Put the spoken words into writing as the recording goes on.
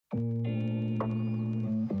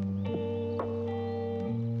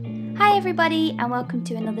Hi everybody and welcome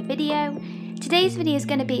to another video. Today's video is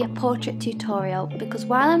going to be a portrait tutorial because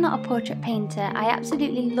while I'm not a portrait painter, I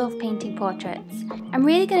absolutely love painting portraits. I'm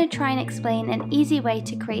really going to try and explain an easy way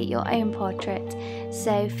to create your own portrait.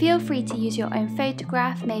 So feel free to use your own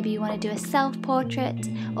photograph, maybe you want to do a self-portrait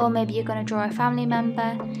or maybe you're going to draw a family member.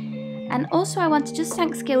 And also I want to just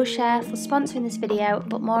thank Skillshare for sponsoring this video,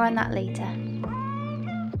 but more on that later.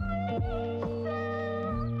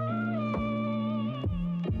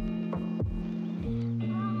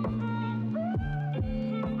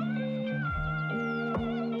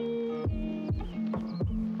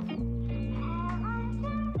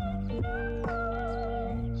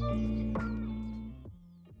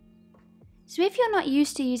 So if you're not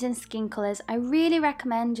used to using skin colours, I really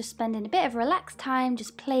recommend just spending a bit of relaxed time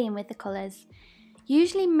just playing with the colours.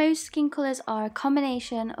 Usually most skin colours are a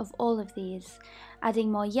combination of all of these.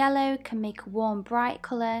 Adding more yellow can make a warm bright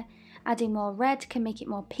colour, adding more red can make it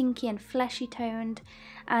more pinky and fleshy toned,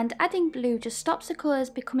 and adding blue just stops the colours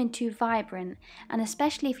becoming too vibrant, and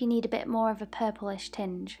especially if you need a bit more of a purplish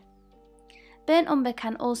tinge. Burnt umber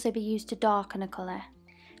can also be used to darken a colour.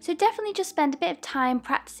 So definitely just spend a bit of time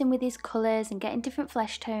practicing with these colours and getting different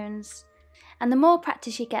flesh tones. And the more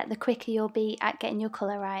practice you get, the quicker you'll be at getting your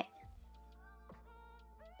colour right.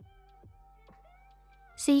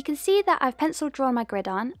 So you can see that I've pencil drawn my grid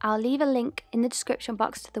on. I'll leave a link in the description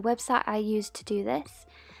box to the website I used to do this.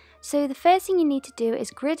 So the first thing you need to do is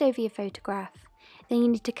grid over your photograph. Then you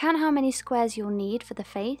need to count how many squares you'll need for the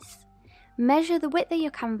face. Measure the width of your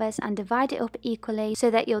canvas and divide it up equally so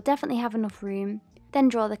that you'll definitely have enough room. Then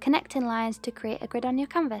draw the connecting lines to create a grid on your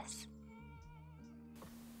canvas.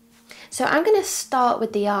 So I'm going to start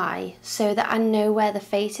with the eye so that I know where the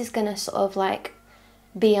face is going to sort of like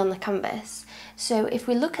be on the canvas. So if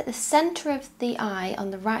we look at the centre of the eye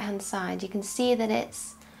on the right hand side, you can see that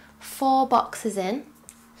it's 4 boxes in,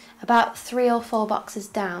 about 3 or 4 boxes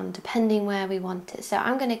down depending where we want it. So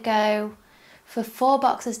I'm going to go for 4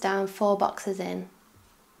 boxes down, 4 boxes in,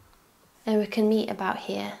 and we can meet about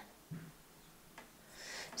here.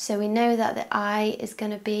 So we know that the eye is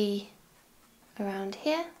going to be around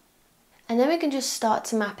here, and then we can just start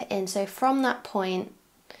to map it in. So from that point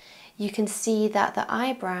you can see that the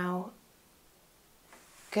eyebrow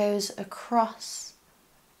goes across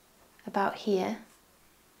about here,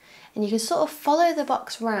 and you can sort of follow the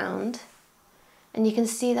box round and you can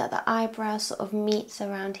see that the eyebrow sort of meets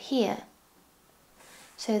around here.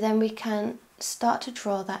 So then we can start to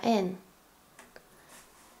draw that in.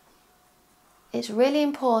 It's really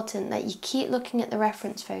important that you keep looking at the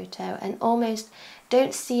reference photo and almost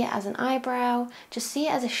don't see it as an eyebrow, just see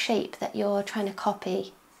it as a shape that you're trying to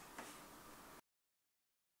copy.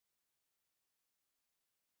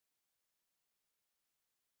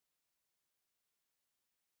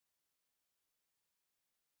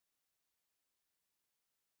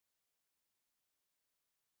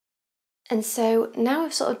 And so now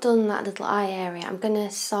we've sort of done that little eye area, I'm going to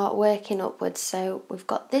start working upwards. So we've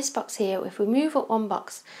got this box here. If we move up one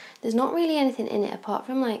box, there's not really anything in it apart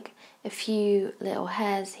from like a few little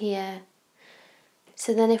hairs here.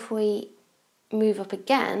 So then if we move up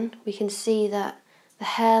again, we can see that the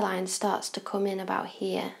hairline starts to come in about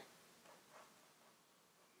here.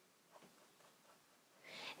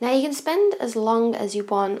 Now you can spend as long as you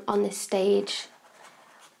want on this stage.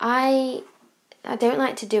 I don't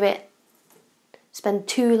like to do it spend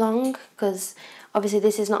too long because obviously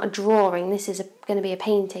this is not a drawing, this is going to be a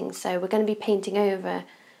painting, so we're going to be painting over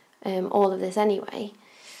all of this anyway.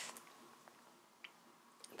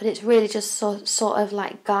 But it's really just sort of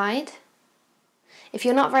like guide. If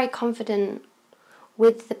you're not very confident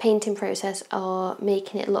with the painting process or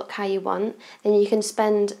making it look how you want, then you can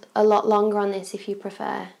spend a lot longer on this if you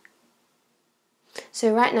prefer.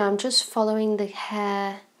 So right now I'm just following the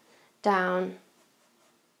hair down.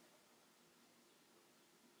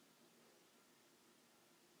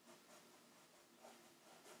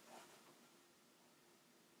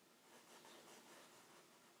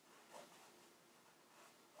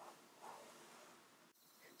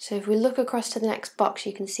 So if we look across to the next box,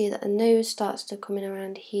 you can see that the nose starts to come in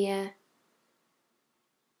around here.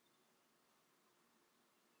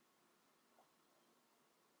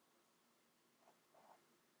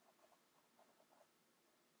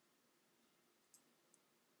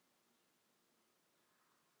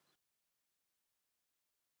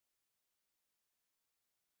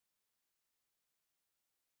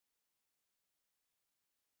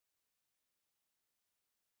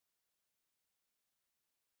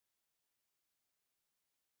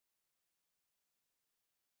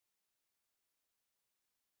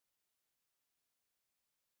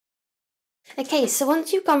 Okay, so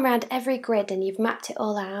once you've gone around every grid and you've mapped it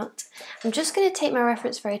all out, I'm just going to take my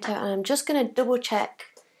reference photo and I'm just going to double check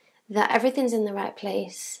that everything's in the right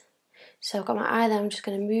place. So I've got my eye there, I'm just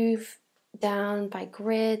going to move down by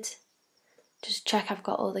grid, just check I've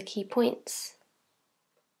got all the key points.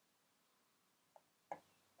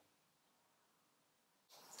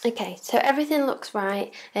 Okay, so everything looks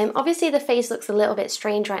right. Obviously the face looks a little bit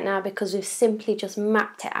strange right now because we've simply just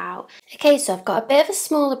mapped it out. Okay, so I've got a bit of a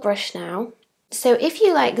smaller brush now. So if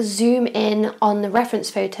you like zoom in on the reference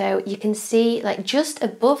photo, you can see like just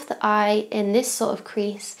above the eye in this sort of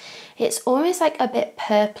crease, it's almost like a bit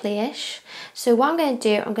purplyish. So what I'm going to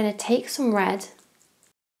do, I'm going to take some red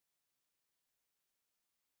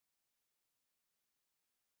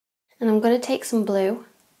and I'm going to take some blue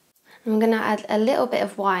and I'm going to add a little bit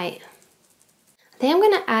of white. Then I'm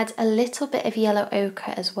going to add a little bit of yellow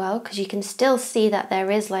ochre as well because you can still see that there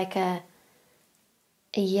is like a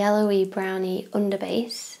yellowy browny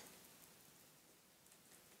underbase.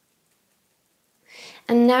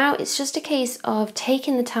 And now it's just a case of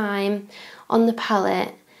taking the time on the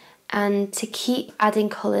palette and to keep adding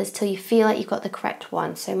colours till you feel like you've got the correct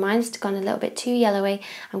one. So mine's gone a little bit too yellowy.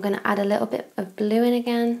 I'm going to add a little bit of blue in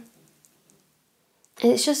again.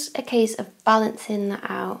 And it's just a case of balancing that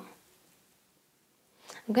out.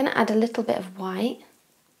 I'm going to add a little bit of white.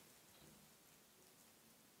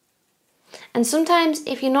 And sometimes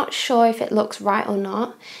if you're not sure if it looks right or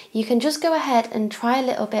not, you can just go ahead and try a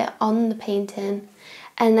little bit on the painting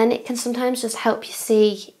and then it can sometimes just help you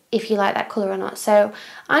see if you like that colour or not. So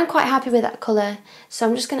I'm quite happy with that colour, so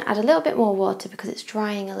I'm just going to add a little bit more water because it's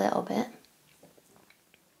drying a little bit.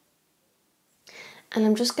 And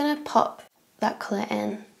I'm just going to pop that colour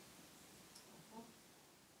in.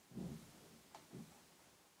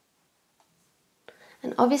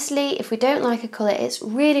 And obviously if we don't like a colour, it's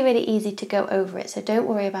really, really easy to go over it, so don't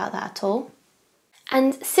worry about that at all.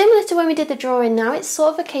 And similar to when we did the drawing, now it's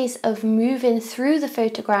sort of a case of moving through the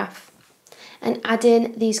photograph and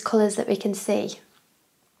adding these colours that we can see.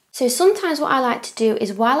 So sometimes what I like to do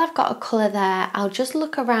is while I've got a colour there, I'll just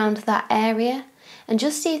look around that area and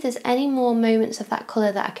just see if there's any more moments of that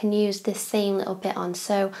colour that I can use this same little bit on.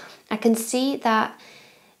 So I can see that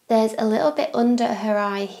there's a little bit under her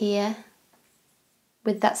eye here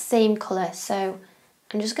with that same colour, so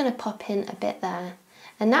I'm just going to pop in a bit there.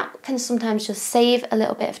 And that can sometimes just save a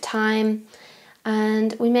little bit of time,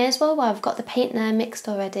 and we may as well, while I've got the paint there mixed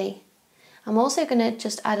already, I'm also going to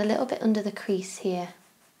just add a little bit under the crease here.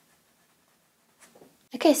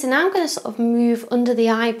 Okay, so now I'm going to sort of move under the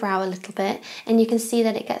eyebrow a little bit and you can see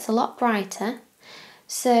that it gets a lot brighter.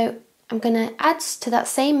 So I'm going to add to that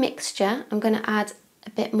same mixture, I'm going to add a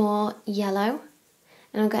bit more yellow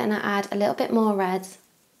and I'm going to add a little bit more red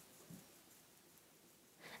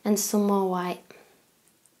and some more white.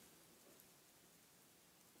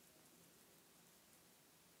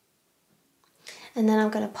 And then I'm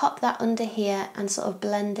going to pop that under here and sort of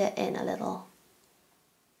blend it in a little.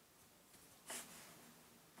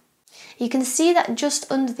 You can see that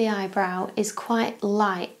just under the eyebrow is quite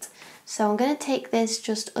light, so I'm going to take this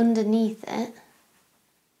just underneath it.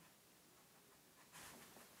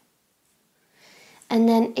 And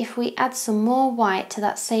then if we add some more white to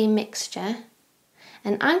that same mixture,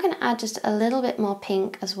 and I'm going to add just a little bit more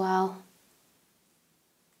pink as well.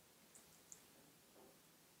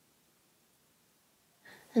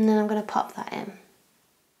 And then I'm going to pop that in.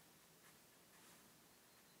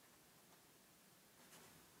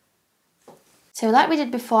 So like we did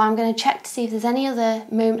before, I'm going to check to see if there's any other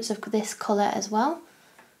moments of this colour as well.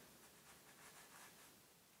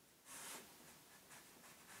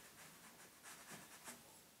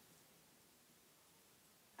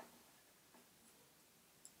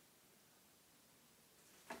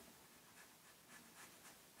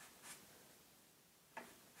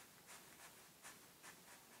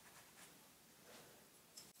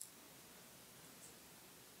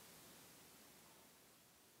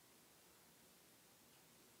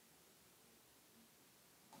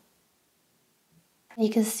 You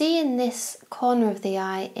can see in this corner of the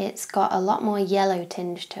eye, it's got a lot more yellow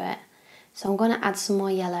tinge to it. So I'm going to add some more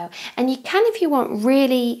yellow. And you can, if you want,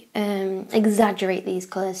 really exaggerate these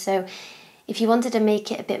colours. So if you wanted to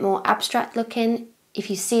make it a bit more abstract looking, if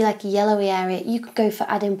you see like a yellowy area, you could go for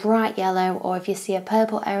adding bright yellow, or if you see a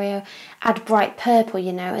purple area, add bright purple,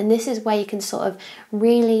 you know. And this is where you can sort of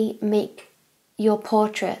really make your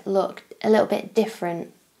portrait look a little bit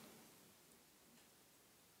different.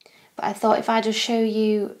 But I thought if I just show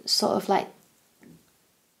you sort of like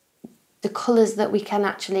the colours that we can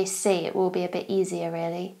actually see, it will be a bit easier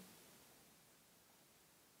really.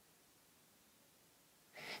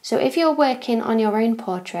 So if you're working on your own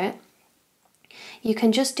portrait, You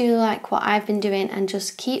can just do like what I've been doing and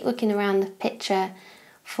just keep looking around the picture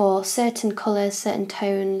for certain colours, certain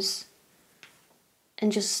tones,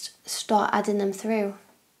 and just start adding them through.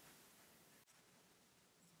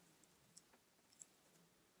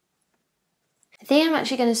 I think I'm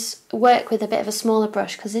actually going to work with a bit of a smaller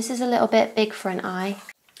brush because this is a little bit big for an eye.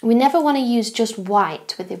 We never want to use just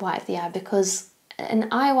white with the white of the eye because an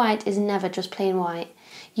eye white is never just plain white.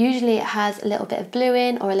 Usually it has a little bit of blue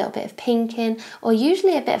in or a little bit of pink in, or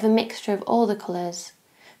usually a bit of a mixture of all the colours.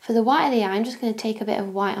 For the white of the eye, I'm just going to take a bit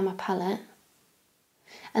of white on my palette.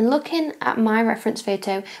 And looking at my reference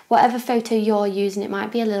photo, whatever photo you're using, it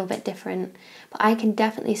might be a little bit different, but I can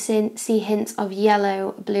definitely see hints of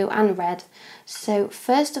yellow, blue and red. So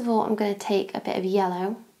first of all, I'm going to take a bit of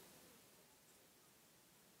yellow.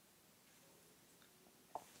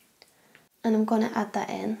 And I'm going to add that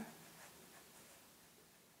in.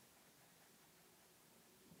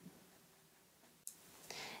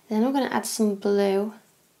 Then I'm going to add some blue.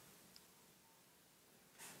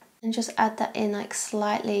 And just add that in like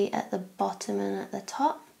slightly at the bottom and at the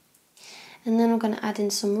top. And then I'm going to add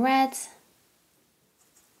in some red.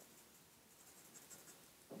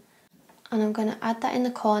 And I'm going to add that in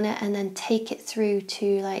the corner and then take it through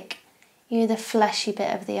to like, you know, the fleshy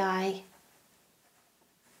bit of the eye.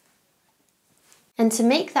 And to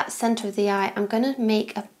make that centre of the eye, I'm going to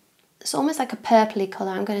make it's almost like a purpley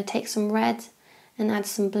colour. I'm going to take some red and add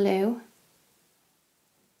some blue.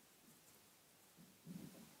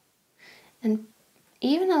 And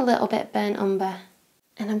even a little bit burnt umber.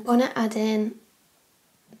 And I'm going to add in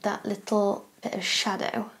that little bit of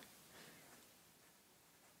shadow.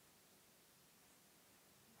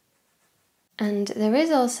 And there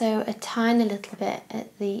is also a tiny little bit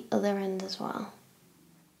at the other end as well.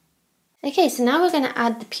 Okay, so now we're going to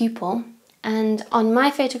add the pupil. And on my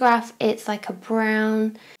photograph, it's like a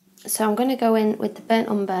brown. So I'm going to go in with the burnt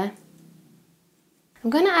umber. I'm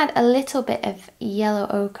going to add a little bit of yellow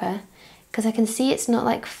ochre because I can see it's not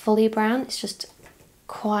like fully brown, it's just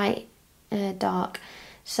quite dark.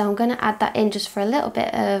 So I'm going to add that in just for a little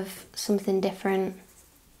bit of something different.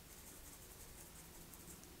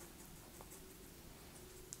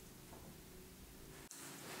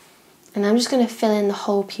 And I'm just going to fill in the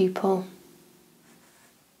whole pupil.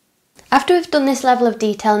 After we've done this level of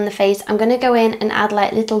detail in the face, I'm going to go in and add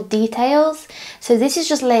like little details. So this is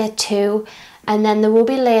just layer 2, and then there will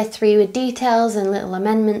be layer 3 with details and little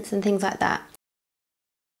amendments and things like that.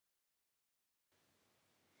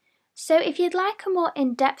 So if you'd like a more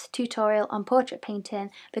in-depth tutorial on portrait painting,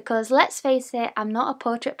 because let's face it, I'm not a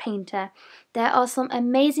portrait painter, there are some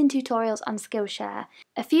amazing tutorials on Skillshare.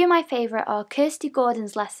 A few of my favourite are Kirsty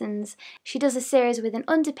Gordon's lessons. She does a series with an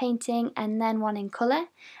underpainting and then one in colour,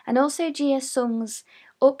 and also Jia Sung's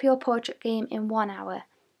Up Your Portrait Game in 1 hour.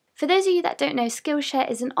 For those of you that don't know, Skillshare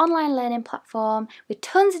is an online learning platform with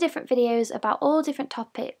tons of different videos about all different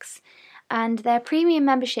topics. And their premium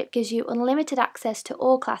membership gives you unlimited access to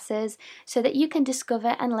all classes so that you can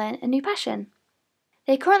discover and learn a new passion.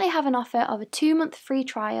 They currently have an offer of a 2-month free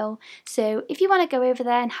trial, so if you want to go over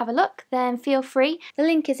there and have a look, then feel free. The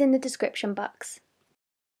link is in the description box.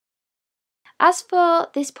 As for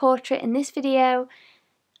this portrait in this video,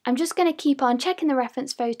 I'm just going to keep on checking the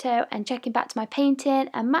reference photo and checking back to my painting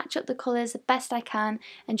and match up the colours the best I can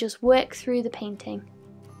and just work through the painting.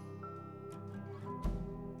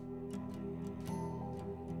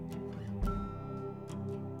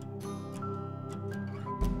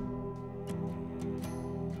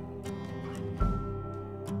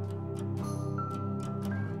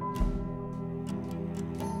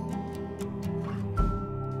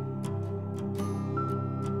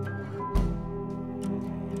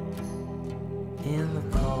 In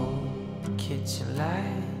the cold kitchen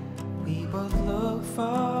light, we both look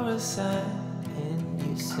for a sign, and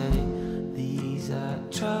you say, these are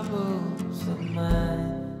troubles of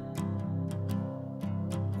mine.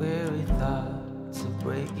 Weary thoughts of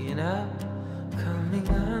breaking up, coming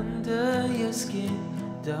under your skin.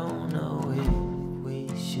 Don't know if we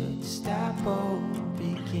should stop or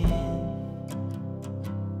begin.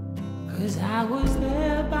 'Cause I was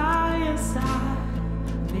there by your side,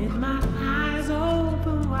 with my eyes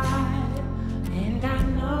open wide, and I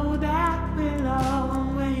know that will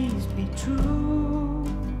always be true.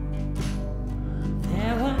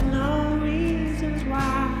 There were no reasons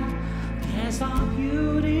why, guess all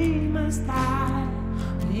beauty must die.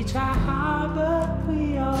 We try hard but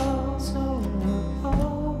we all so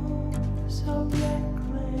old, so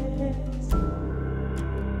reckless, so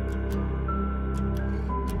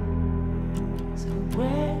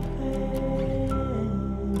reckless.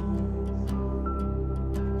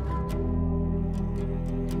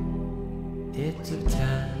 It took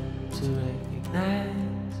time to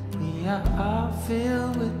recognize we are all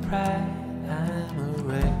filled with pride. I'm a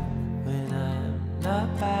wreck when I'm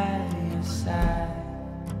not by your side.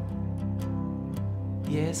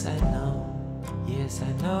 Yes, I know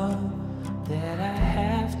that I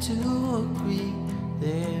have to agree.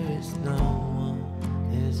 There is no one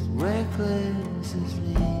as reckless as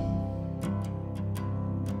me.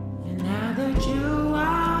 And now that you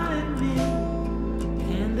are in me,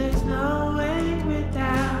 and there's no way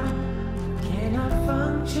without, cannot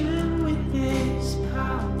function with this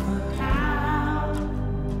power out.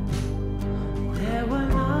 There were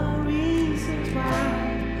no reasons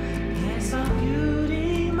why. Yes, our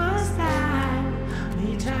beauty must die.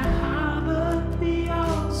 We try hard, but we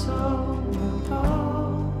also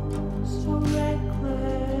so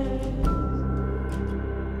reckless,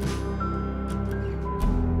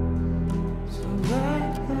 so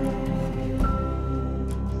reckless,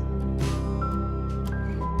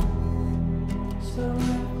 so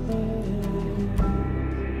reckless,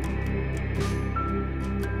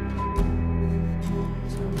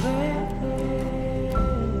 so reckless.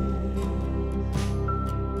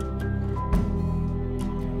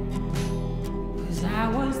 'Cause I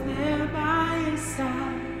was there by your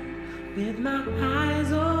side, with my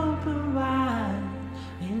eyes open wide,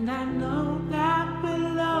 and I know that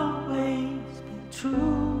will always be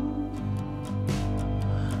true.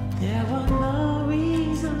 There were no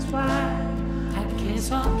reasons why. I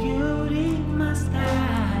guess our beauty must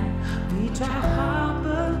die. We try hard,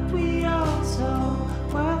 but we also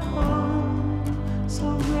were home, so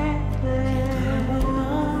reckless. There were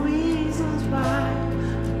no reasons why.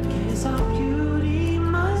 I guess our beauty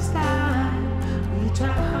must die. We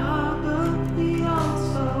try hard, but we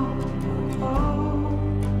also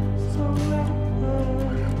so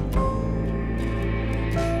reckless,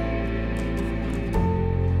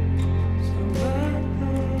 so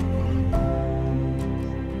reckless.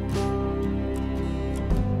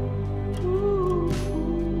 Ooh.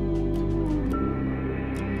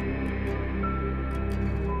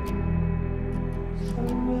 So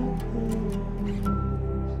reckless.